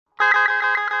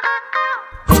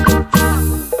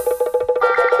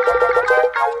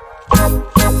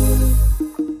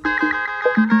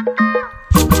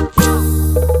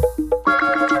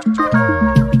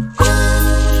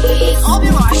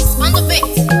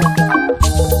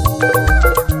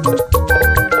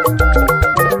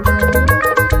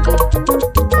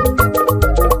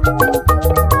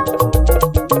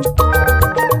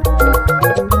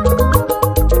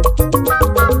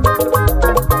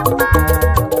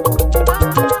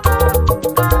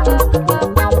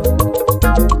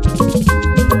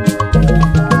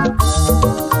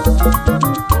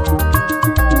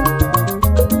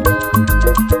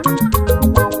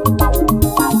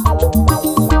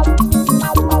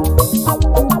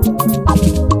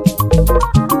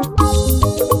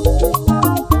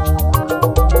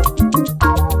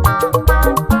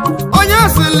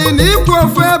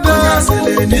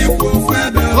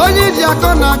ji akọ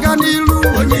na-aga n'ilu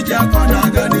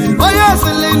onye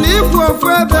sịrị na ikwu ofu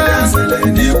ebe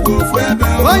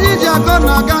onye ji akọ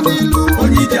na-aga n'ilu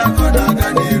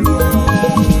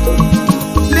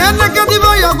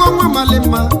na-enekedibe ya gwa nwa mali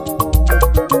mma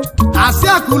asị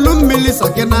akụlu mmiri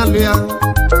sake na-alụ ya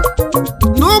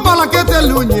n'ụgbọala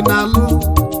ketelu unyi na-alụ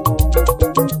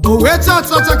o wee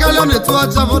chachachakali ọ na-etu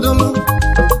ọcha fọdụlụ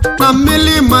na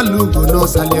mmiri malụ ugo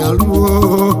n'ọsali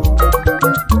alụo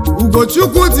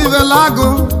Ugochukwu tivela agụ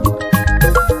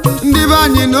ndị be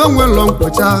anyị na onwelọ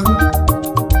mkpocha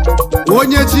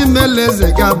onye chi mele eze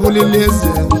ga-abụlili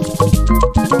eze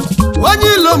onye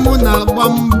ilomu na-agba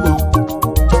mbọ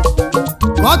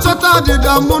ọ chọta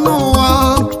ọdịda mụ n'ụwa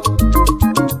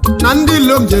na ndị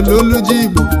ilom jele olu ji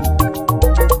Igbo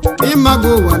ịmago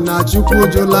ụwa na Chukwu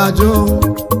jụla ajụ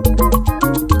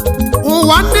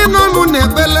ụwa ndị nọ mụ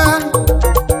na-ekpele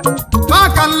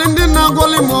pakalị ndị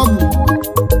na-agwọli m ọgwụ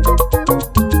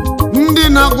ndị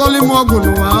na-agwọli m ọgwụ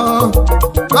n'ụwa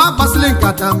akpasịlị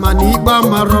nkata mana ikpe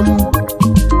amarọ m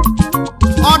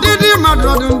ọdịdị mmadụ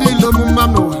ọdụ ndị ilom mma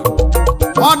n'ụwa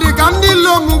ọ dị ka ndị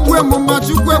ilom gbuo emume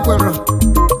Chukwu ekwere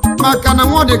maka na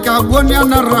nwa dị ka gbuo onye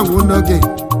anara anwụ n'oge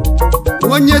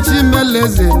onye chi mele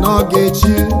eze n'oge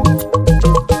echi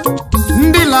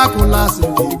ndị lakụla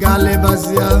asịrị ga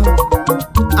lebazia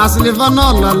asịlịva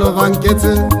n'ọla lọva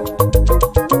nkịtị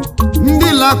ndị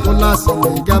lakụla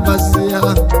asịrị gabazia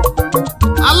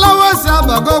Allowance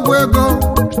abago ego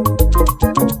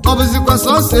ọ bụzikwa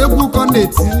sọsọ egwu kọ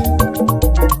na-eti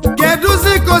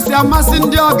keduzi ka o si amasị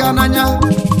ndị ọgaranya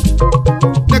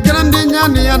nekere ndị nya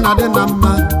na ya na-adị na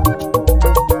mma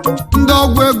ndị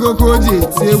ọgwụ ego ka o ji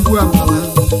eti egwu amala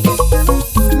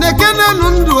nekenenu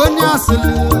ndụ onye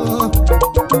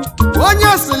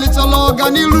asịlị chọrọ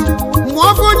ọganilu ma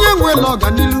ọ bụ onye nwere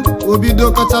ọganilu obido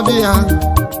kọchabe ya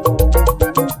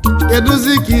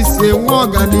keduzi ka isi enwe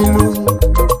ọganilu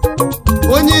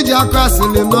onye ji akụ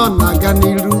asịlị nọ na-aga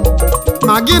n'iru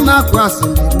ma gị na-akụ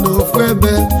asịlị n'ofu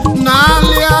ebe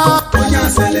na-alịa onye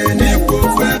asịlị n'ikwu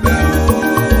ofu ebe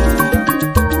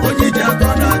onye ji akọ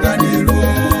na-aga n'iru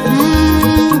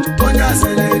onye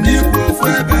asịlị n'ikwu ofu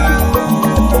ebe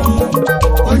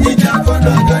onye ji akọ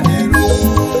na-aga n'iru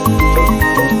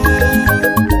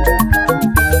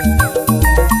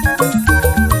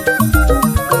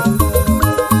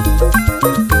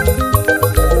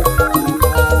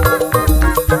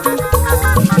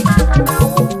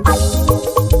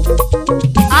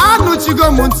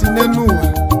m ntị n'elu ụwa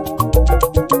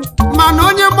mana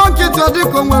onye mgbọ nkịtị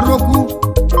dịka o nwere okwu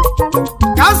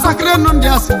ka nsakịrị nụ ndị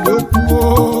asịrị okwu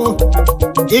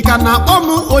ị ka na-akpọ m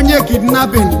onye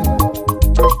kidnapping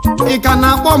ị ka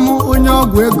na-akpọ m onye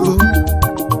ọgwụ ego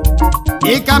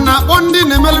ị ka na-akpọ ndị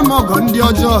na-emeli m ọgọ ndị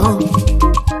ọjọọ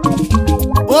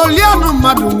olianụ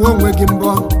mmadụ nwe onwe gị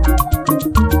mbọ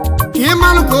ka ị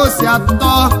malụ ka o si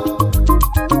atọ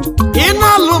ị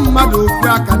na-alụ mmadụ okwu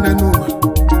aka n'elu ụwa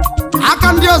aka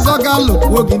ndị ọzọ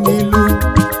ga-alụkwu gị n'ilu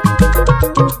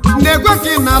na-ekwe ka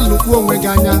ị na-alụkwu onwe gị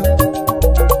anya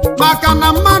maka na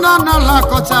mmadụ anaghị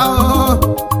akọcha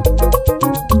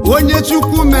onye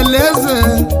Chukwu mele eze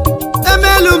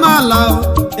emelu m ala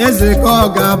eze ka ọ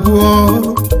ga-abụ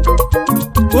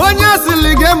onye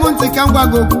asịlị ga-emu ntị ka m gwa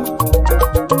gị okwu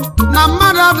na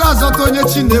mmadụ ada azọta onye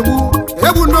chi na-egbu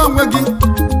egbu n'onwe gị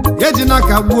ejina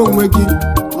ka gbuo onwe gị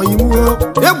oyiwuo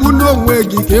egbu n'onwe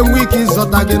gị ka enwe ike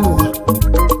ịzọta gị n'ụwa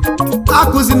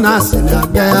akụzi na asịrị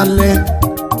agaghale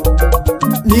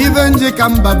na ibe nje ka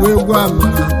mba bụ egwu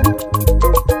amara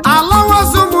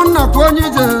Allowance Umunnakwe onye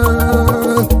ije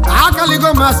akaligo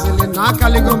m asịrị na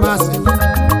akaligo m asịrị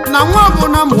na nwa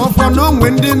ọbụla ma ọfọ na onwe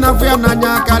ndị na-afụ ya n'anya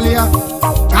akarịa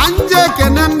ka nje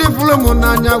ekene ndị fụrụ m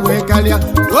n'anya wee karịa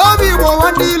obi Igbo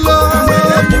nwadị ilo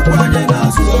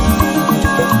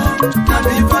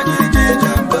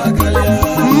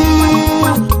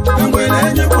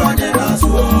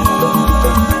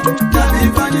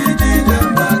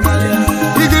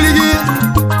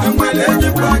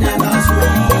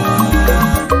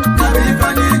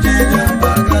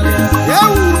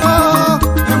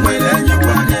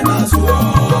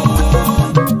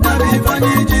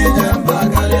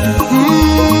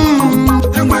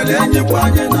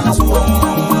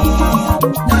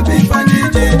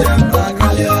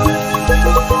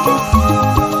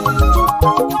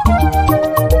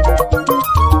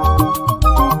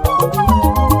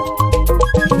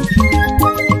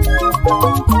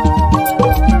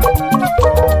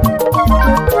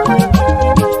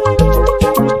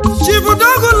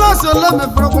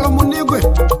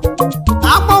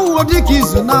agbanwo dịka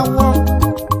izu na-awọ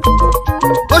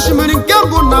osimiri nke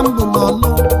mbụ na mbụ n'ọlụ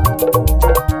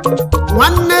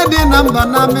nwanne dị na mba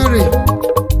na mmiri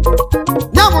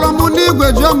ya bụrụ m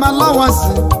jụọ ma Allowance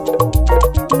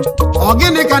ọ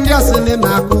gịnị ka ndị asịrị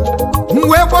na-akụ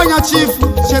mgbe gbọnya chifu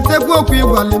chetakwa okwu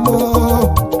ịgwali m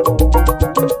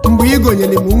mgbe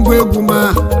igonyere m ngwa egwu ma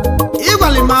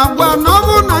ịgwali m agwa na ọ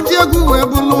bụrụ na ji egwu wee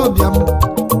bụrụ ụbịam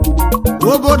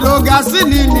obodo gasị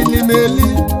n'ilili m eli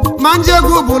ma nje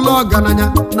egwu bụrụ ọgaranya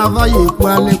na vaya ekwu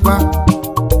alịkwa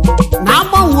na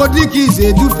agbanwo dịka izu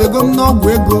edufego m n'ọgwụ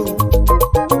ego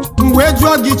mgbe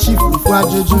jụọ gị chifu ofu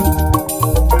ajụjụ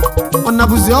ọ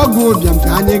nabụzi ọgwụ ụbịam ka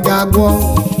anyị ga-agwọ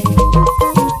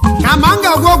kama m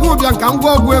ga-agwọ ọgwụ ụbịam ka m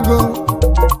gwa ọgwụ ego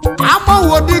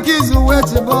agbanwo dịka izu wee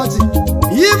chịba ọchị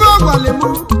ibe ọ gwalị m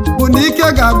bụ na ike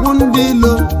ga-agwụ ndị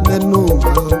ilo n'ụwa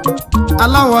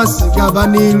Allowance gaba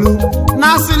n'ilu na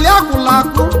asịlị akụla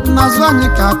akụ n'azụ anyị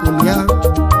ka akụli ya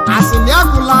asịlị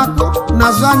akụla akụ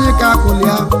n'azụ anyị ka akụli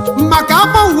ya maka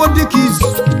agbanwo dịka izu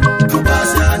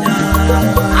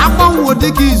agbanwo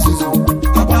dịka izuzu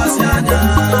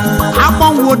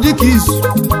agbanwo dịka izu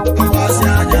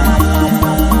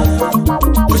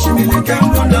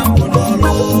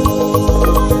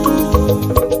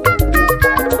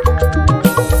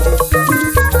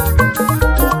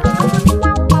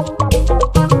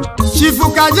Chifu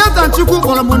Kajeta Chukwu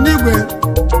kpọrọ m n'igwe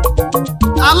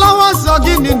Allowance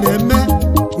gịnị na-eme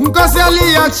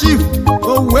nkọsiali ya chief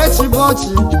o wee chiba ọchị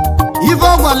ife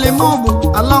ọ gwalị m bụ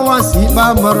Allowance ikpe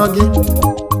amara gị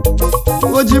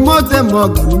o ji mote ma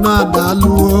ọgụ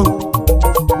na-adalụo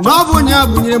na ọ bụ nye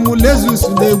abụnyere m Lezus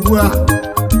n'egwu a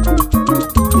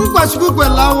mkpachukwu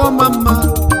kwela awọ ma mma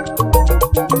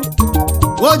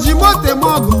o ji mote ma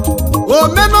ọgụ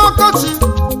ome n'ọkọchị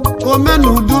ome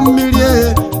n'udu mmiri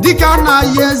ehe dịka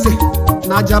na-ayị eze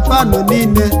na Japan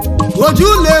niile oji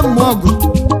ụlọ eme ọgụ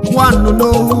nwanụ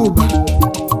n'owu ụba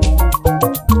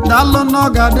dalụ na ọ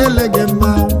ga-adịle gị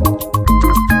mma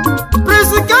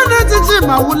Prince Kenneth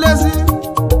Chima Wulezi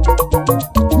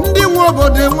ndị nwe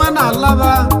obodo enwe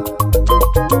na-alaba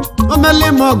omeli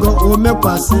m ọgụ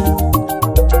omekwasị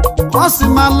ọ sị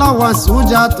m Allowance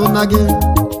ụjọ atụ na gị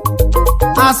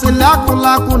asịlị akụla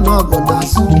akụ na ọgụ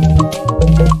na-asụ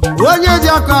onye ji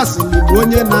akụ asịlị bụ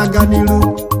onye na-aga n'iru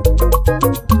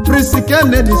Prince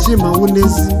Kenneth Chima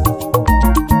Wulezi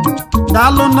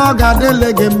daalụ na ọ ga-adịle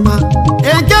gị mma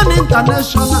Eken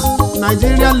International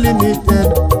Nigeria Limited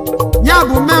ya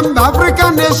bụ memba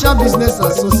African Asia Business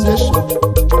Association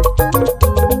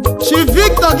Chief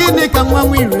Victor gịnị ka nwa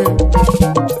nwire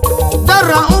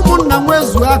dara Umunnakwe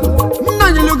ezu akụ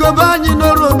nna nyilugobe anyị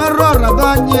n'ọrụ omerụ ọraba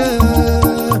anyị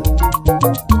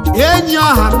enyi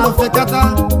ọha na fekata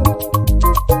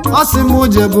ọ sị m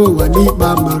jebe ụwa n'ikpe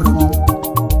amara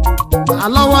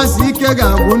Allowance ike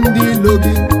ga-agwụ ndị ilo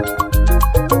gị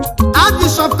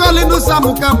Bishop Colin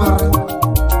Samuka mara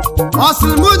ọ sị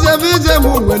m jebe ije m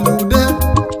nwere ude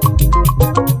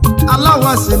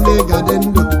Allowance na-egade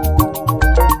ndụ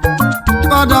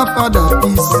fada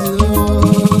isi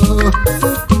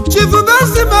Chief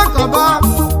Bezimekoba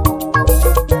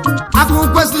akụ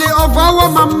kwesịrị ọfọwọ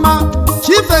ma mma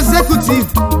Chief Executive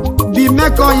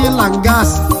Bimeke Oil and Gas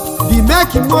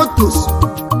Bimeke Motors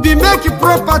Bimeke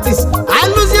Properties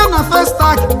anyị na first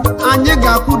tag anyị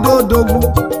ga-akwụdo odogwu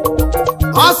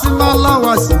ọ sị m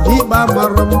Allowance ikpe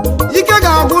amara m ike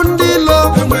ga-agwụ ndị ilo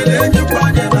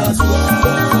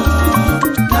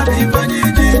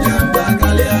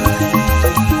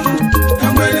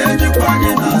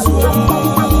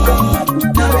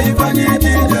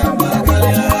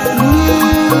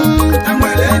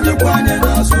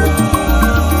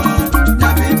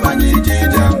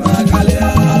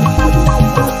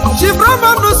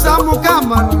Chiframanu Samuka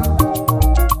mara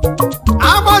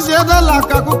agbaziedela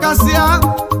ka kụkasịa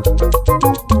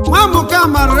nwa Muka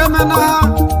mara emena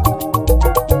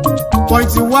point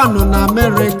 1 na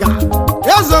America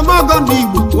ezemogo ndị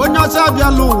Igbo onye ọcha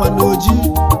abịala ụwa n'oji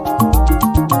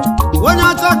onye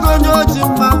ọcha ka onye oji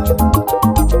mma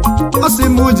ọ sị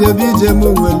m jebe ije m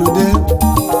welude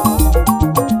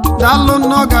daalụ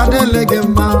na ọ ga-adịle gị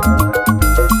mma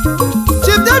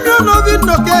Chidebio n'obi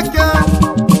nnokeke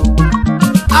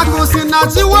akụsi na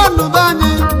chiwanube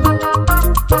anyị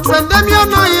Sendemio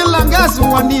Oil and Gas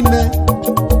ụwa niile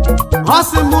ọ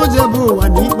sị m jebe ụwa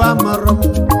n'ikpe amara m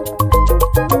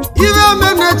ibe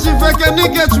omena Chifeke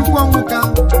n'ike Chukwunwuka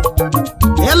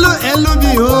elu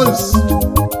beholds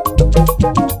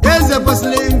eze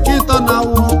kwesịrị nke ịtọ na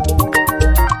awọ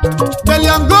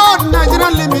Billion Gold Nigeria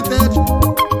Limited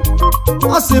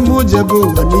ọ sị m jebe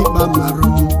ụwa n'ikpe amara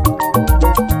m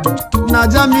na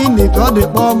Germany ka ọ dị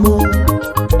kpọọ mụ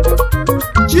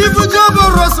Chief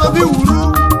Joboro Sobi wuru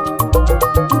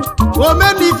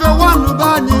omenife nwanube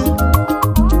anyị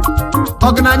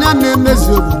ọgaranya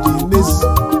na-emezi obodo emezi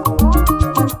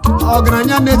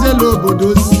ọgaranya na-ejela obodo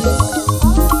ozi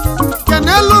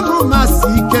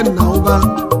Uchenna Ụba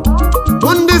bụ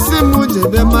ndị si m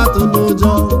jebe matụ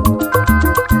n'ụjọ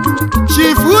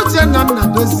Chief Uchenna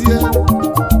Nnadozie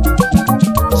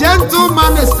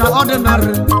gentleman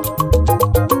extraordinary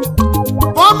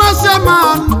former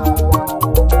chairman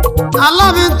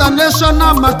Alava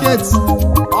International Market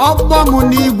ọgbọmụ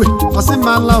n'igwe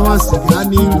ọsịma Allowance gaa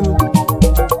n'iru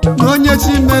n'onye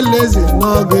Chimeleze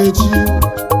n'oge echi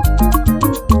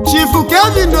Chief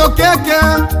Kevin Okeke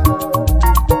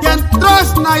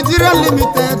Kentrust Nigeria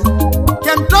Limited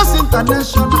Kentrust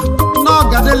International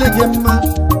n'ọgadelege mma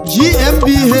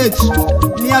GmbH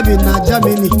niabi na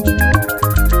Germany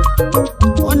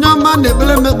onye ọma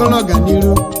na-ekpere mekpere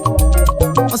ọganiru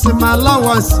ọsịma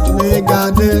Allowance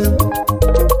na-egade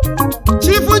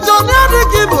Chief John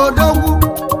Adịghị bụ odogwu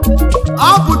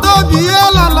ọpụta obi ihe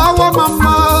lalawa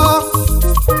mama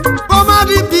former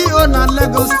DPO na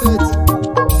Lagos State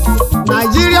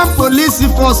Nigerian Police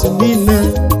Force niile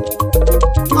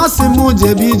ọsị m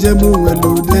jebe ije m were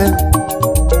ude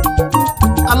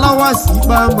Allowance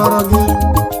ikpe mgbọrọ gị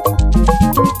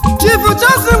Chief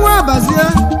Chelsea Nwabazie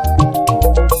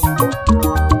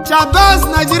Chabas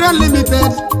Nigeria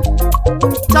Limited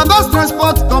Chabas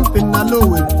Transport Company na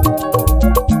Loweri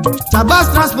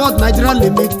Chabas Transport Nigeria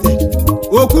Limited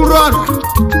okwuru ọrụ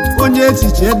onye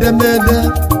echiche edemede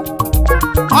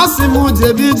ọsị m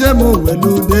jebe ije m were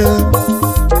ude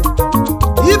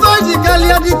ibe ji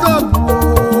kalia dịka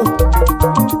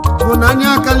bụ na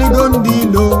anya akaligo ndị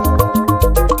ilo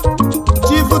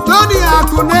Chief Tony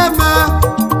Akụneme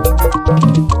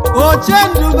oche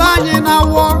ndube anyị na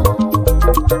wọ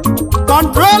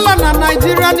Controller na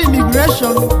Nigerian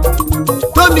Immigration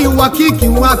Tony Wakiki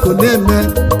Nwakoneme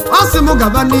ọsị m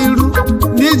gaba n'iru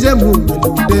n'ije m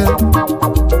ude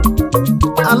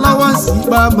Allowance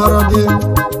ikpe mara gị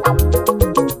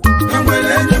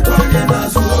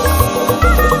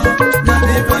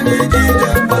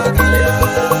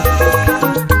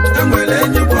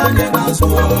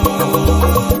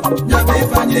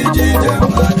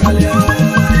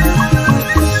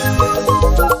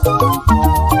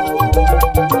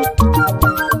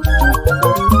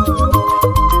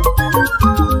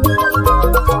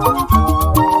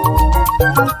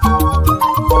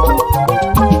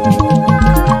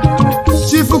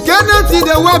Chief Kenneth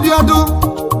Idewabiodu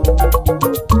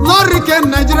Loriken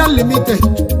Nigeria Limited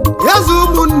Yazu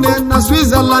ụmụnne na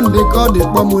Switzerland ka ọ dị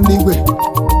kpọmụ n'igwe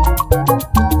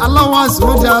Allowance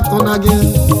ụjọ atụ na gị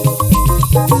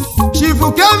Chief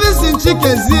Kevin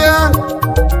Chikezie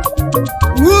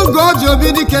Nwugo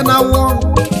Obi dike na wọ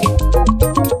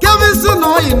Kevin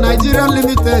Oyi Nigeria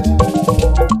Limited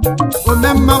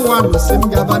Omemma Wanu si m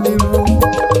gaba n'iru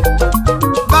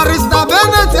Barrister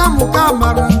Bennett Amuka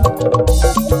Amara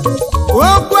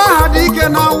okwu aha dị ike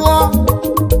na wọ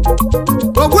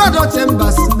Ogwedo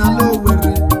Chambers na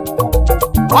Loweri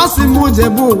ọsị m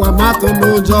jebe ụwa matụ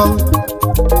n'ụjọ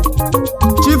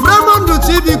Chief Raymond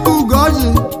Chibiku Ugoji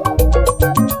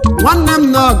nwanne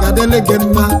m na ọgadelege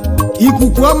mma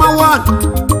ikuku ọma wan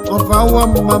ọfawa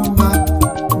mma mma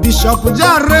Bishop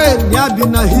Jare ya bi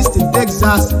na Houston,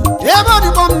 Texas ebe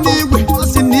ọdịkpọ m n'igwe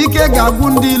ọsị na ike ga-agwụ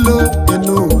ndị ilo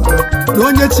n'ụwa na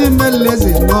onye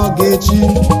Chimeleze n'oge echi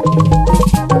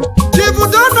Chief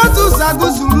Donatus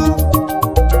Agụzuru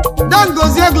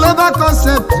Dangozie Global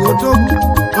Concept odogwu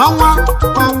ọnwa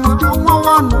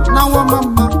wanụ na ọnwa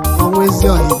mma ọnwa ezi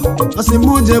ọhịa ọsị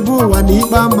m jebe ụwa na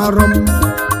ikpe amarọ m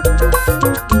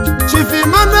Chief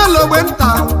Emmanuel Ogbenta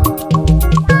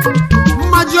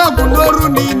mmaji ọgwụ n'oru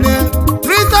niile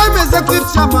 3-time executive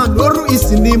chairman Oru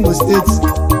Isi n'Imo State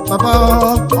papa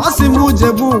ọsị m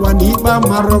jebe ụwa na ikpe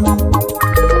amarọ m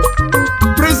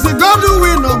Prince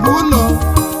Godwin Obulo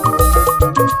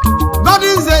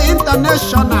Godinze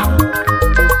International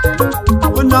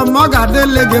onye ọma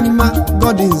ga-adịle gị mma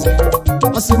Godinze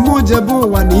ọsị m jebe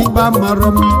ụwa na ikpe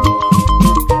amarọ m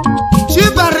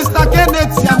Chief Barrister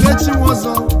Kenneth Amechi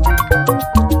Nwozo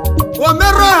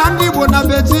Omero ha ndị Igbo na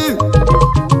Beijing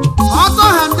ọtọ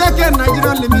ha ndeke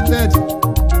Nigeria Limited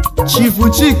Chief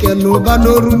Chike N'ụba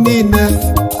n'oru niile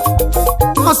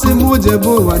ọsị m jebe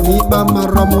ụwa na ikpe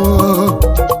amarọ m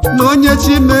na onye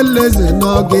Chimeleze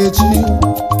n'oge echi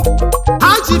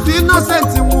Chief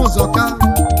Innocent Nwụzọka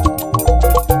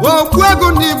okwu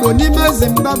ego ndị Igbo n'ime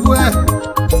Zimbabwe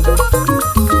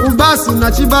Ubasi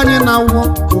na Chibanye na wọ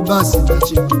Ubasi na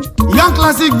Chi Young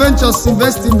Classic Ventures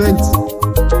Investment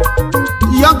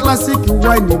Young Classic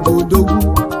Wine bụ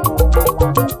odogwu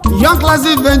Young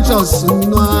Classic Ventures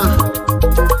nọ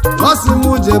ọsị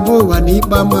m jebe ụwa na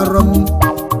ikpe amarọ m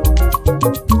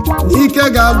n'ike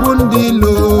ga-agwụ ndị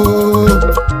ilo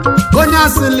onye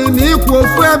asịlị na ikwu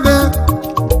ofu ebe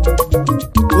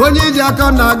onye iji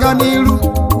aka na-aga n'iru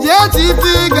jee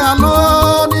ife ga-alụ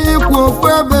n'ikwu ofu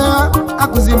ebe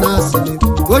akụzi na asịrị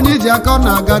onye ji aka ọ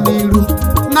na-aga n'iru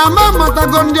na ma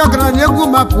matago ndị ọgaranya egwu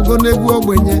mapụgo n'egwu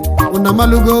ogbenye ụna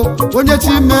malugo onye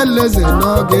chi meleze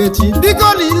n'oge echi biko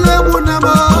na ile egwu na m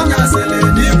onye asịrị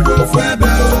n'ikwu ofu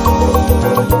ebe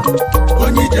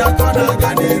onye ji aka ọ na-aga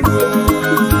n'iru